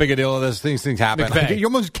make that big a deal of this. Things happen. McVay. You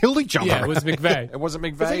almost killed each other. Yeah, it was McVay. It wasn't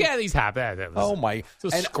McVay? Like, yeah, these happen. Oh, my.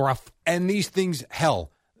 It's a scruff. And these things,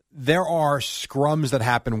 hell, there are scrums that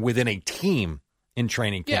happen within a team in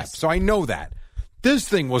training camp. Yes. So I know that. This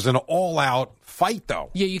thing was an all-out fight, though.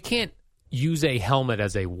 Yeah, you can't use a helmet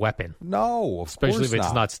as a weapon. No, especially if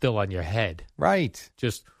it's not still on your head. Right.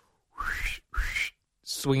 Just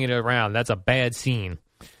swinging it around. That's a bad scene.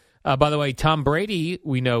 By the way, Tom Brady,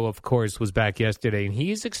 we know, of course, was back yesterday, and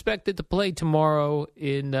he's expected to play tomorrow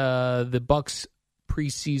in the Bucs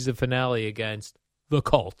preseason finale against the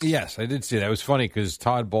Colts. Yes, I did see that. It was funny because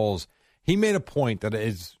Todd Bowles, he made a point that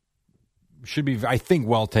should be, I think,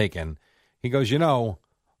 well taken. He goes,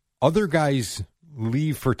 other guys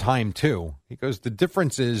leave for time too. He goes, the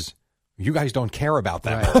difference is you guys don't care about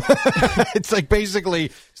them. Right. It's like basically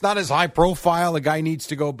it's not as high profile. A guy needs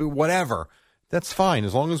to go, but whatever. That's fine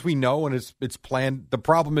as long as we know and it's planned. The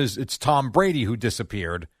problem is it's Tom Brady who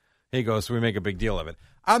disappeared. He goes, so we make a big deal of it.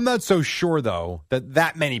 I'm not so sure though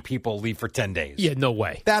that many people leave for 10 days. Yeah, no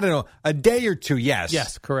way. That a day or two, yes.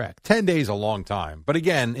 Yes, correct. 10 days a long time. But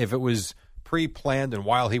again, if it was pre-planned and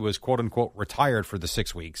while he was quote-unquote retired for the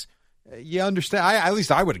 6 weeks, you understand. At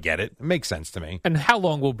least I would get it. It makes sense to me. And how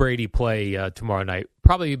long will Brady play tomorrow night?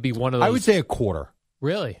 Probably be one of those. I would say a quarter.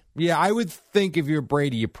 Really? Yeah, I would think if you're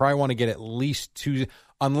Brady, you probably want to get at least 2,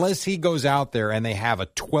 unless he goes out there and they have a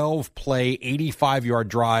 12-play, 85-yard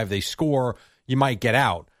drive, they score, you might get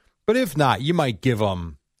out. But if not, you might give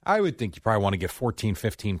them, I would think you probably want to get 14,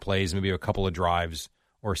 15 plays, maybe a couple of drives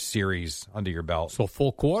or series under your belt. So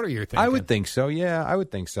full quarter, you're thinking? I would think so. Yeah, I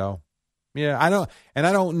would think so. Yeah, I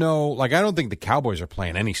don't know. I don't think the Cowboys are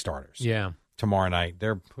playing any starters. Yeah, tomorrow night.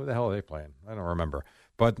 Who the hell are they playing? I don't remember.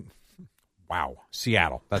 But wow,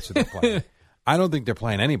 Seattle. That's what they're playing. I don't think they're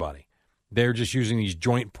playing anybody. They're just using these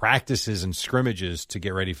joint practices and scrimmages to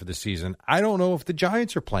get ready for the season. I don't know if the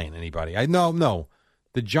Giants are playing anybody. No.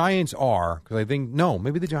 The Giants are, because I think, no,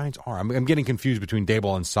 maybe the Giants are. I'm getting confused between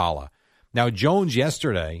Dable and Saleh. Now, Jones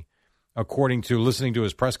yesterday, according to listening to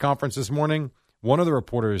his press conference this morning, one of the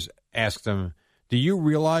reporters asked him, do you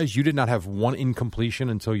realize you did not have one incompletion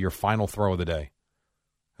until your final throw of the day?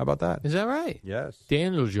 How about that? Is that right? Yes.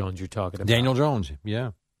 Daniel Jones you're talking about. Daniel Jones,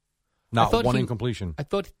 yeah. Not one incompletion. I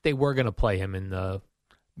thought they were going to play him in the...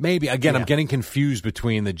 Maybe. Again, I'm getting confused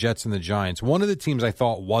between the Jets and the Giants. One of the teams I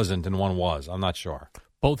thought wasn't and one was. I'm not sure.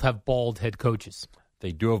 Both have bald head coaches.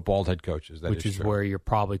 They do have bald head coaches. Which is true. Where you're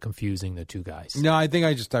probably confusing the two guys. No, I think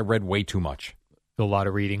I read way too much. A lot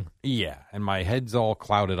of reading? Yeah, and my head's all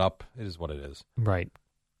clouded up. It is what it is. Right.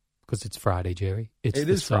 Because it's Friday, Jerry. It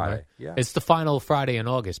is Friday, yeah. It's the final Friday in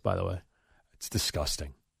August, by the way. It's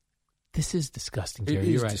disgusting. This is disgusting, Jerry. It is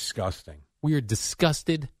You're right. disgusting. We are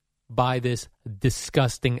disgusted by this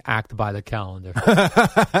disgusting act by the calendar.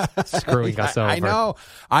 Screwing us over. I know.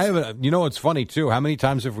 You know what's funny, too? How many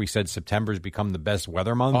times have we said September's become the best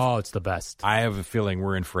weather month? Oh, it's the best. I have a feeling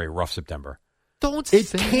we're in for a rough September.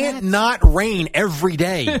 It can't not rain every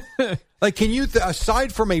day. Like, can you,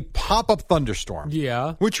 aside from a pop-up thunderstorm,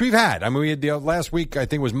 which we've had. I mean, we had last week, I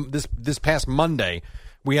think it was this past Monday,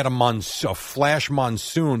 we had a flash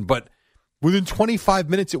monsoon, but within 25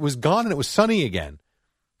 minutes it was gone and it was sunny again.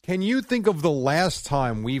 Can you think of the last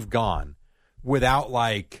time we've gone without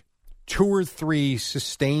like 2 or 3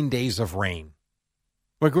 sustained days of rain?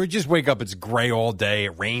 Like, we just wake up, it's gray all day,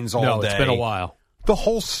 it rains all day. No, it's been a while. The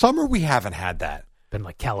whole summer we haven't had that. Been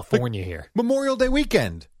like California here. Memorial Day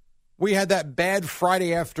weekend. We had that bad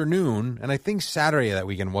Friday afternoon, and I think Saturday of that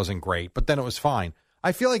weekend wasn't great, but then it was fine.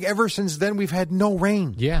 I feel like ever since then we've had no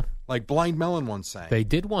rain. Yeah. Like Blind Melon once sang. They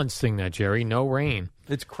did once sing that, Jerry. No rain.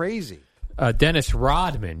 It's crazy. Dennis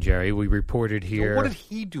Rodman, Jerry, we reported here. So what did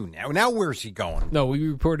he do now? Now where's he going? No, we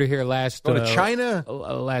reported here to China?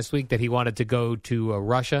 Last week that he wanted to go to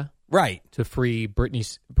Russia. Right. To free Britney.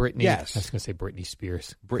 Yes. I was going to say Britney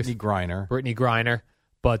Spears. Brittany Griner.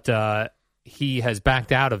 But he has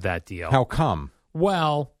backed out of that deal. How come?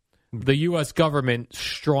 Well, the U.S. government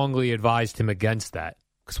strongly advised him against that.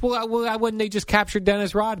 Because why wouldn't they just capture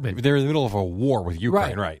Dennis Rodman? They're in the middle of a war with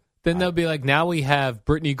Ukraine, right? Then they'll be like, now we have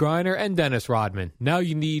Brittany Griner and Dennis Rodman. Now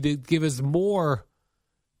you need to give us more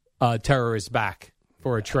terrorists back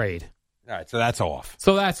for a trade. All right, so that's off.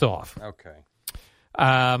 Okay.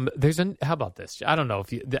 How about this? I don't know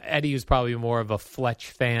if Eddie is probably more of a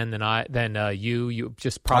Fletch fan than you. You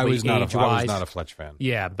just probably age-wise. I was not a Fletch fan.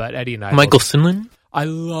 Yeah, but Eddie and I. Michael Sinlin? I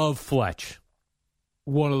love Fletch.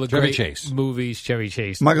 One of the Chevy great Chase. movies, Chevy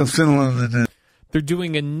Chase. Michael Sinlin. They're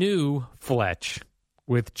doing a new Fletch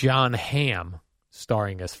with John Hamm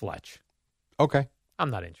starring as Fletch. Okay. I'm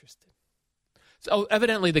not interested. So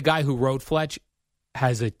evidently the guy who wrote Fletch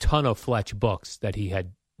has a ton of Fletch books that he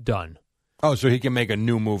had done. Oh, so he can make a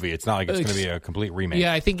new movie. It's not like it's going to be a complete remake.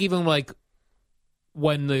 Yeah, I think even like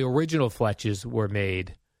when the original Fletches were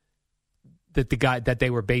made, that they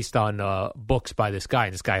were based on books by this guy,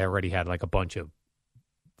 and this guy already had like a bunch of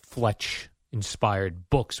Fletch-inspired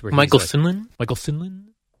books. Where Michael Sinlin? Michael Sinlin?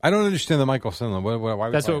 I don't understand the Michael Sinlin. Why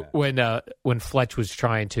That's when Fletch was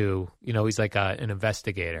trying to, he's like an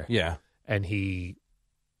investigator. Yeah. And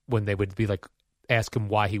when they would be like, ask him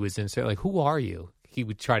why he was in, like, who are you? He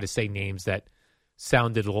would try to say names that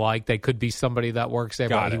sounded like they could be somebody that works there,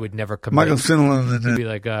 but he would never commit. Michael Sinlin. He'd be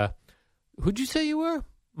like, who'd you say you were?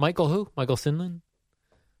 Michael who? Michael Sinlin?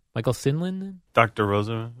 Michael Sinlin? Dr.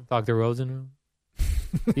 Rosen. Dr. Rosen?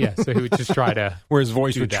 Yeah, so he would just try to... Where his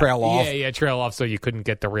voice would trail off? Yeah, trail off so you couldn't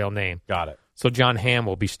get the real name. Got it. So John Hamm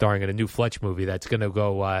will be starring in a new Fletch movie that's going to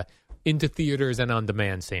go into theaters and on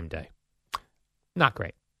demand same day. Not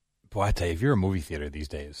great. Boy, I tell you, if you're a movie theater these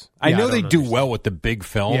days, I know they do well with the big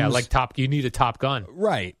films. Yeah, like you need a Top Gun.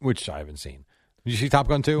 Right, which I haven't seen. Did you see Top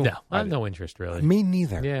Gun 2? No, I have no interest, really. Me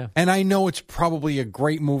neither. Yeah. And I know it's probably a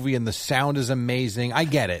great movie and the sound is amazing. I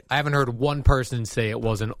get it. I haven't heard one person say it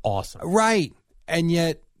wasn't awesome. Right. And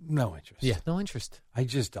yet, no interest. Yeah, no interest. I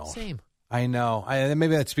just don't. Same. I know.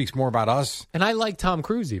 Maybe that speaks more about us. And I like Tom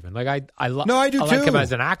Cruise even. Like I do too. Like him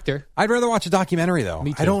as an actor. I'd rather watch a documentary though.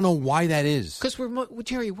 Me too. I don't know why that is. Because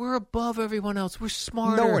Jerry, we're above everyone else. We're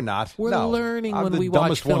smarter. No, we're not. We're learning when we watch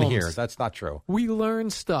watch films. One here. That's not true. We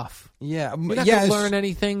learn stuff. Yeah. You're not going to learn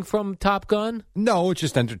anything from Top Gun? No, it's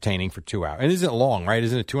just entertaining for 2 hours. And it isn't long, right?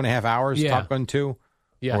 Isn't it 2.5 hours? Yeah. Top Gun 2?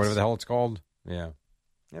 Yes. Or whatever the hell it's called. Yeah.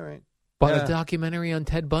 All right. But a documentary on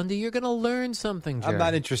Ted Bundy, you're going to learn something, Jerry. I'm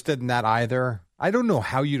not interested in that either. I don't know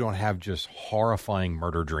how you don't have just horrifying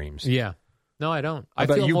murder dreams. Yeah. No, I don't. I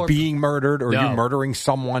About feel you more being murdered or No. you murdering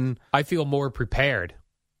someone? I feel more prepared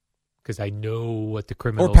because I know what the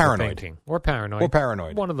criminals Or paranoid. are thinking. Or paranoid. Or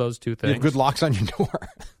paranoid. One of those two You things. have good locks on your door.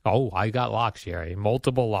 Oh, I got locks, Jerry.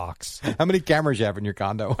 Multiple locks. How many cameras you have in your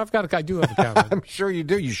condo? I do have a camera. I'm sure you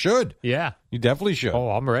do. You should. Yeah. You definitely should. Oh,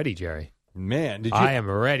 I'm ready, Jerry. Man, did you? I am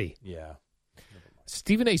ready. Yeah.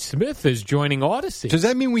 Stephen A. Smith is joining Odyssey. Does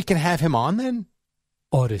that mean we can have him on then?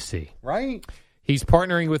 Odyssey. Right? He's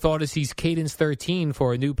partnering with Odyssey's Cadence 13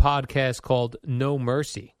 for a new podcast called No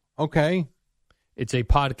Mercy. Okay. It's a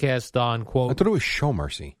podcast on, I quote, thought it was Show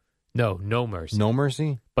Mercy. No Mercy. No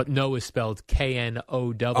Mercy? But no is spelled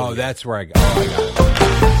K-N-O-W. Oh, that's where I got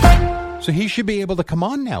it. So he should be able to come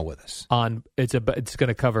on now with us. It's going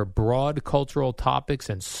to cover broad cultural topics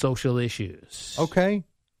and social issues. Okay.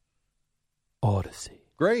 Odyssey.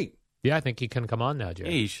 Great. Yeah, I think he can come on now, Jerry.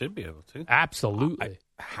 Yeah, you should be able to. Absolutely.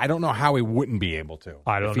 I don't know how he wouldn't be able to.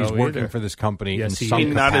 I don't if know he's working either. for this company Yes, in he some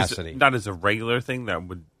is. capacity. Not as a regular thing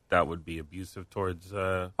that would be abusive towards.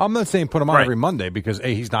 I'm not saying put him on Right. every Monday because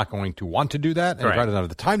A, he's not going to want to do that, and he Right. probably doesn't have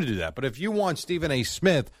the time to do that. But if you want Stephen A.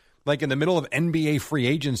 Smith, like in the middle of NBA free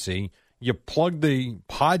agency, you plug the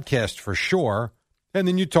podcast for sure, and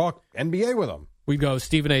then you talk NBA with him. We go.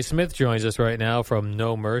 Stephen A. Smith joins us right now from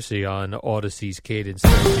No Mercy on Odyssey's Cadence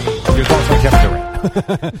 13. Your thoughts on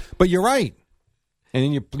Kevin Durant. But you're right. And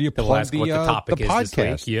then you He'll plug ask the, what the topic the is podcast.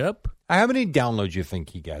 this week. Yep. How many downloads do you think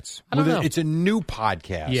he gets? I don't know. It's a new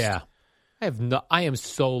podcast. Yeah. I am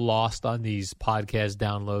so lost on these podcast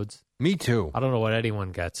downloads. Me too. I don't know what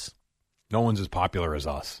anyone gets. No one's as popular as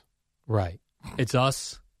us. Right. It's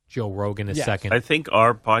us, Joe Rogan is Yes. second. I think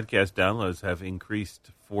our podcast downloads have increased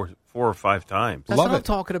four or five times. That's Love what it. I'm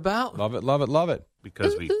talking about. Love it, love it, love it.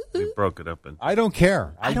 Because we broke it up. And I don't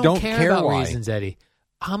care. I don't care about why. reasons, Eddie.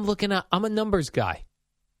 I'm a numbers guy.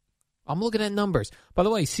 I'm looking at numbers. By the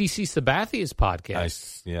way, CC Sabathia's podcast,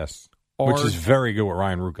 Nice, yes. Which is very good with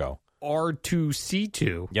Ryan Rucco.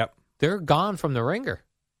 R2C2, Yep. they're gone from the ringer.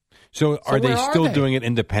 So are they where are still they? doing it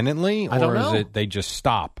independently, I don't or is know. it they just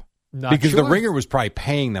stop? Not Because sure. the Ringer was probably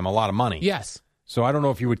paying them a lot of money. Yes. So I don't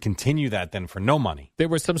know if you would continue that then for no money. There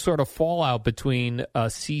was some sort of fallout between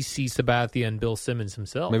CC Sabathia and Bill Simmons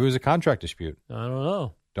himself. Maybe it was a contract dispute. I don't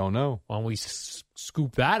know. Don't know. Why don't we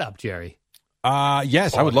scoop that up, Jerry?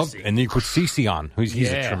 Yes, I would love, Odyssey. and you put CC on. He's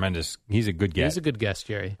Yeah. a tremendous. He's a good guest. He's a good guest,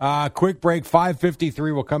 Jerry. Quick break.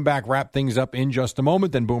 5:53. We'll come back, wrap things up in just a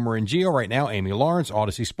moment. Then Boomer and Gio. Right now, Amy Lawrence,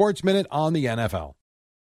 Odyssey Sports Minute on the NFL.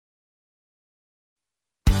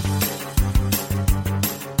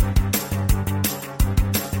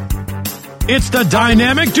 It's the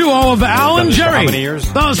dynamic duo of Al and Done this for how Jerry, many years?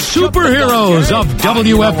 the superheroes of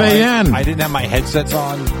You know what? WFAN. I didn't have my headsets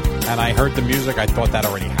on, and I heard the music. I thought that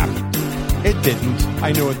already happened. It didn't.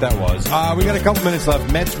 I knew what that was. We got a couple minutes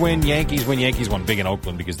left. Mets win. Yankees win. Yankees won big in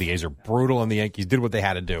Oakland because the A's are brutal, and the Yankees did what they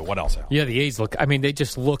had to do. What else, Al? Yeah, the A's they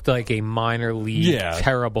just looked like a minor league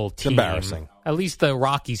terrible team. Embarrassing. At least the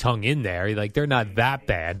Rockies hung in there. Like, they're not that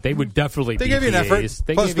bad. They would definitely They beat gave you an the effort. A's.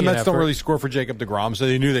 They Plus, gave the you an Mets don't effort. really score for Jacob deGrom, so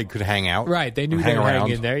they knew they could hang out. Right, they knew or they were around.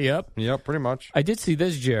 hanging in there. Yep. Yep, pretty much. I did see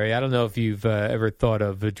this, Jerry. I don't know if you've ever thought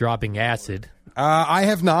of dropping acid. I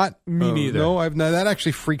have not. Me neither. No, I've not. That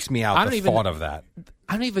actually freaks me out, I don't the even- thought of that.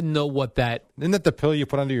 I don't even know what that Isn't that the pill you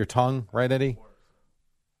put under your tongue, right, Eddie?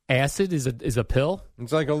 acid is a pill.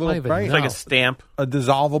 It's like a I little, don't even right? know. It's like a stamp. A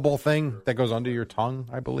dissolvable thing that goes under your tongue,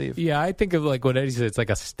 I believe. Yeah, I think of like what Eddie said. It's like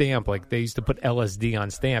a stamp. Like they used to put LSD on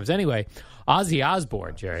stamps. Anyway, Ozzy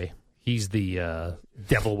Osbourne, Jerry. He's the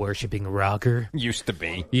devil-worshipping rocker. Used to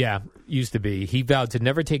be. Yeah, used to be. He vowed to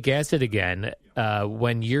never take acid again.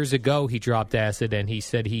 When years ago he dropped acid, and he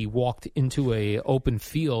said he walked into a open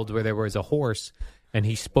field where there was a horse, and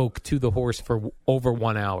he spoke to the horse for over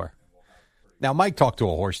 1 hour. Now, Mike talked to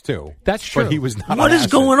a horse, too. That's true. But he was not What on is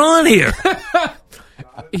acid. going on here?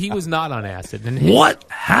 He was not on acid. And What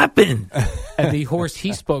happened? And the horse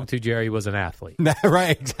he spoke to, Jerry, was an athlete.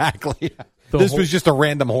 Right, exactly. The This whole- was just a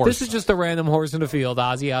random horse. This is just a random horse in the field.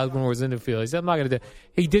 Ozzy Osbourne was in the field. He said, I'm not going to do it.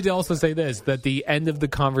 He did also say this, that the end of the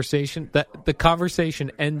conversation, that the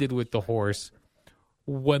conversation ended with the horse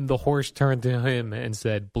when the horse turned to him and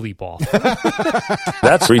said, bleep off.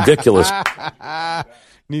 That's ridiculous.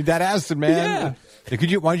 Need that acid, man.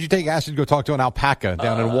 Yeah. Why don't you take acid and go talk to an alpaca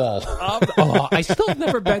down in a wall? I still have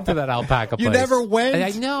never been to that alpaca place. You never went?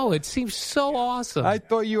 I know. It seems so awesome. I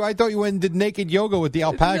thought you went and did naked yoga with the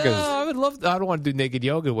alpacas. No, I would love. I don't want to do naked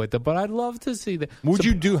yoga with them, but I'd love to see that. Would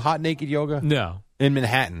you do hot naked yoga? No. In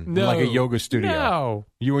Manhattan? No. In like a yoga studio? No.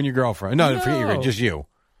 You and your girlfriend? No, No. forget your girl, just you.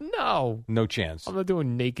 No. No chance. I'm not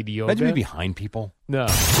doing naked yoga. Imagine me behind people. No.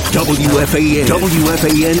 WFAN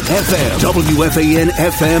FM, WFAN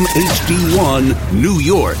FM HD1, New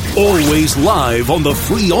York. Always live on the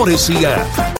free Odyssey app.